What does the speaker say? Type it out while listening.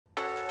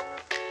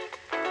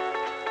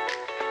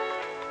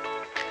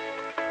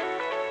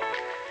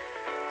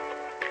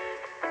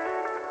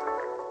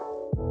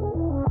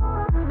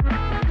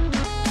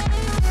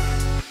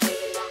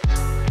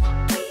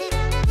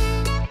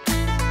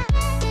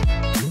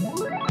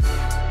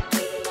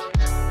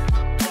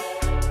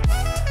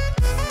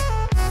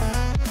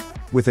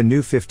With a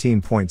new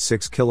 15.6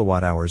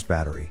 kWh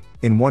battery,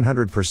 in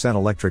 100%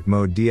 electric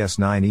mode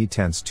DS9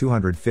 E-Tense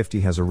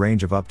 250 has a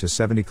range of up to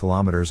 70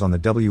 km on the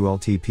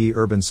WLTP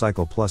Urban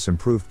Cycle Plus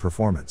improved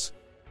performance.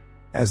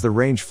 As the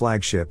range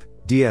flagship,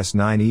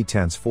 DS9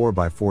 E-Tense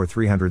 4x4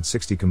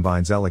 360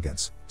 combines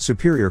elegance,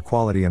 superior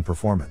quality and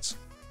performance.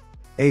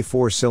 A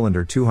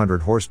 4-cylinder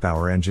 200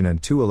 horsepower engine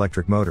and 2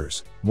 electric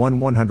motors, one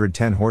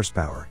 110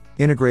 horsepower,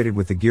 integrated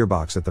with the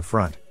gearbox at the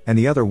front, and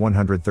the other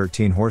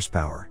 113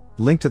 horsepower,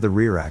 linked to the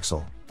rear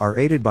axle, are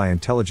aided by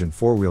intelligent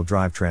four-wheel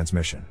drive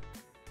transmission.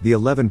 The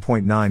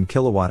 11.9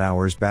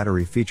 kWh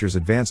battery features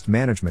advanced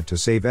management to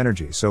save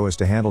energy so as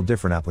to handle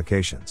different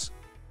applications.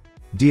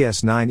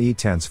 DS9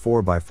 E-Tense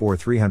 4x4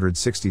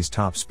 360's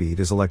top speed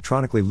is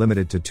electronically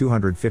limited to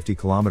 250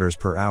 km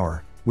per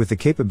hour, with the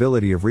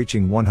capability of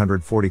reaching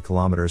 140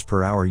 km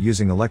per hour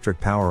using electric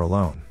power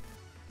alone.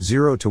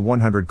 0 to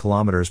 100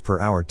 km per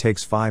hour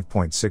takes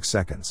 5.6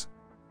 seconds.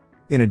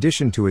 In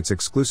addition to its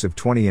exclusive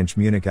 20-inch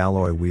Munich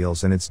alloy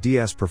wheels and its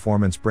DS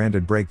Performance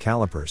branded brake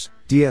calipers,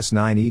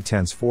 DS9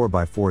 E-Tense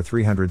 4x4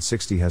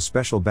 360 has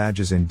special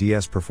badges in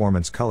DS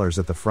Performance colors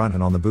at the front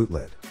and on the boot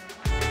lid.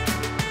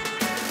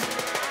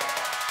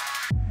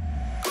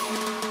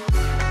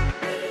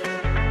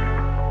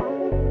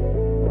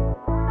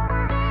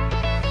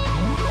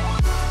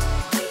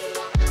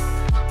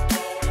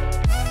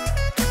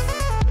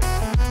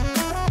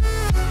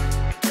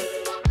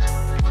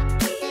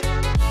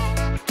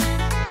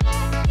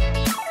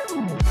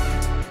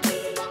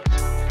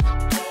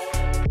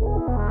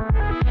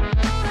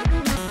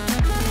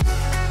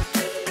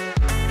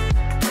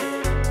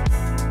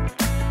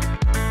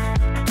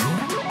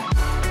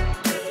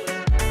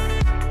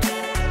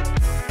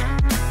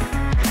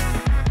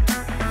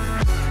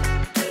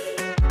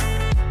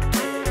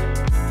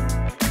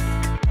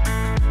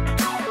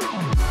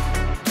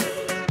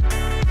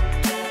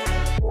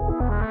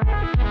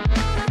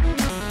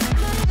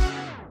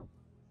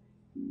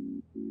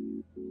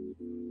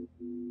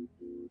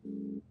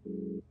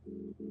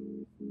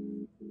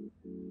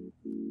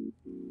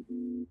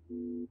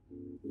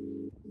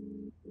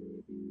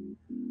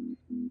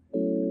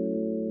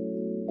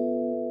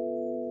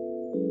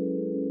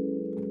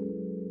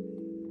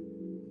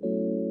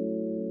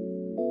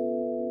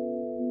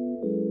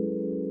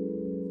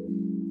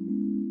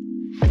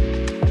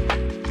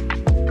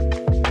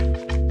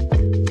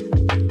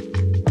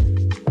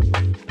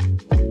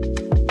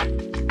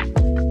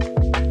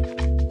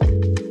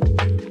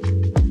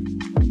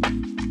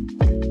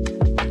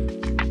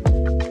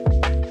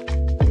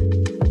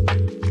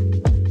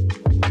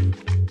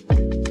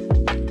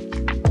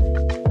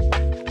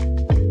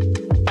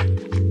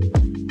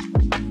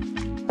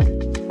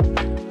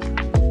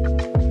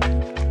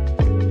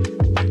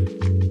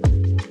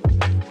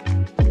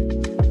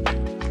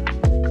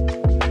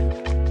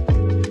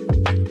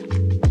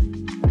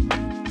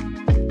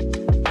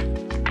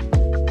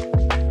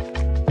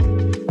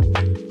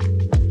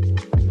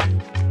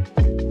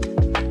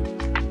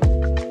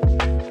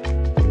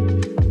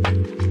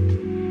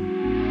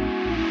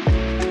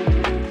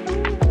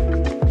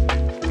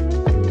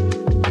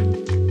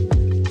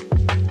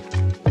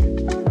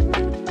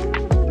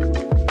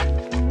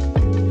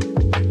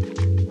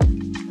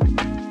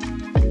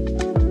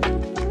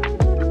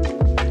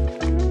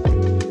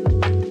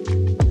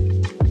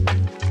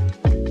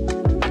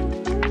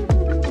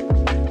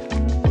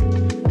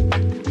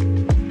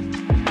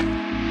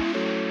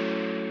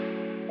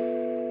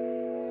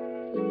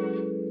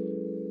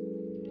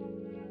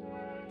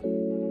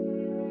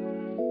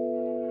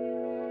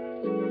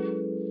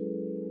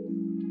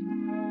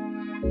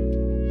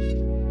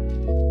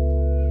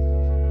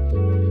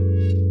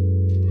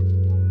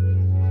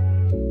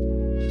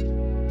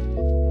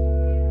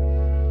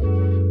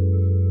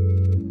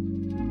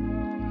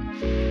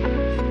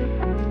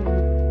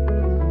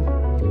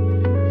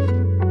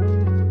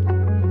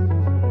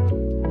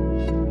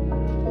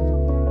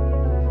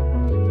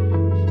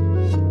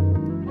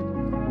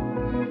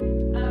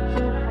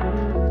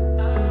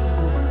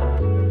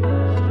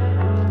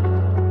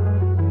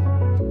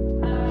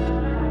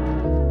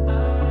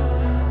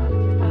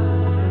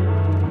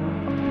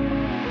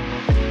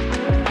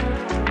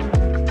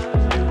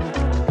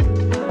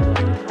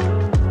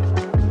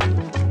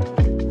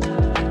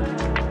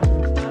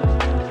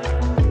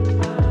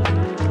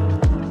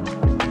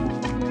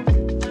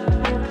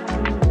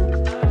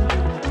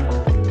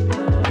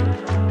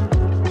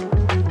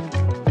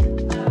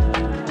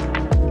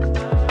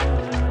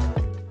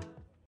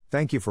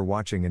 Thank you for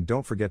watching and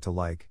don't forget to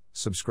like,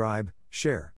 subscribe, share.